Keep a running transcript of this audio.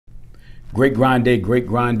Great grind day, great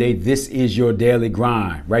grind day. This is your daily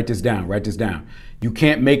grind. Write this down, write this down. You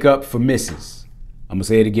can't make up for misses. I'm gonna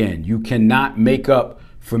say it again. You cannot make up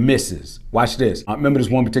for misses. Watch this. I remember this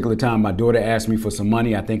one particular time my daughter asked me for some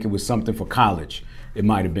money. I think it was something for college. It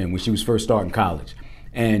might have been when she was first starting college.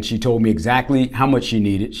 And she told me exactly how much she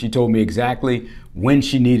needed. She told me exactly when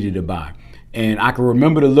she needed to buy. And I can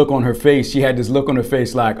remember the look on her face. She had this look on her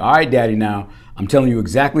face like, all right, daddy, now I'm telling you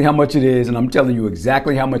exactly how much it is and I'm telling you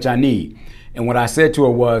exactly how much I need. And what I said to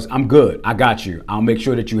her was, I'm good. I got you. I'll make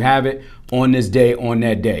sure that you have it on this day, on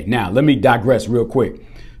that day. Now, let me digress real quick.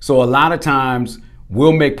 So a lot of times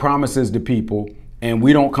we'll make promises to people and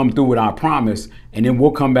we don't come through with our promise. And then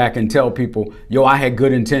we'll come back and tell people, yo, I had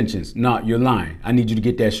good intentions. No, you're lying. I need you to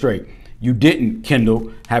get that straight. You didn't,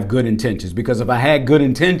 Kendall, have good intentions, because if I had good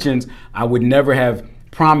intentions, I would never have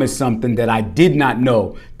promised something that I did not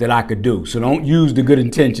know that I could do. So don't use the good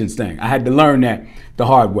intentions thing. I had to learn that the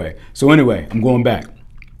hard way. So anyway, I'm going back.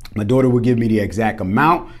 My daughter would give me the exact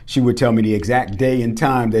amount. She would tell me the exact day and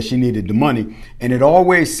time that she needed the money. And it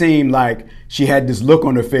always seemed like she had this look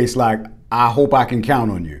on her face like, I hope I can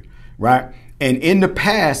count on you, right? And in the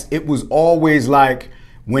past, it was always like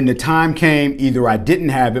when the time came, either I didn't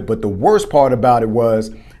have it, but the worst part about it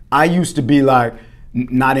was I used to be like,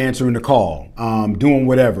 not answering the call, doing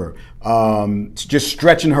whatever, just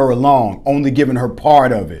stretching her along, only giving her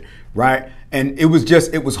part of it, right? And it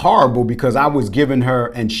was horrible because I was giving her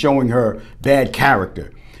and showing her bad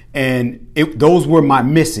character. And those were my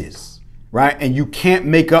misses, right? And you can't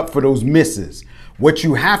make up for those misses. What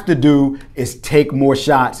you have to do is take more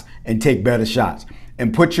shots and take better shots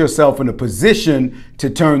and put yourself in a position to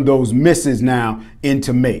turn those misses now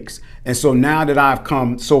into makes. And so now that I've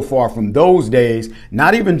come so far from those days,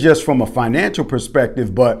 not even just from a financial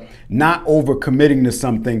perspective, but not overcommitting to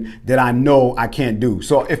something that I know I can't do.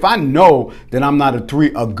 So if I know that I'm not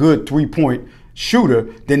a good three-point shooter,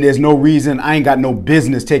 then there's no reason, I ain't got no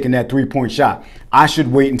business taking that three-point shot. I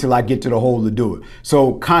should wait until I get to the hole to do it.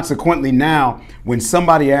 So consequently now, when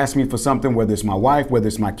somebody asks me for something, whether it's my wife, whether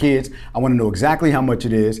it's my kids, I want to know exactly how much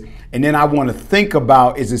it is. And then I want to think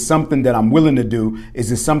about, is it something that I'm willing to do?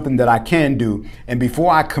 Is it something that I can do? And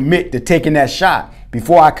before I commit to taking that shot,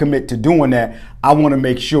 before I commit to doing that, I want to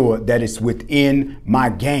make sure that it's within my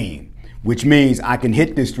game, which means I can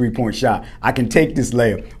hit this three-point shot, I can take this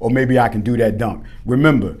layup, or maybe I can do that dunk.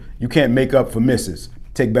 Remember, you can't make up for misses.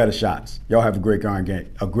 Take better shots. Y'all have a great grind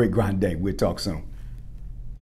day. We'll talk soon.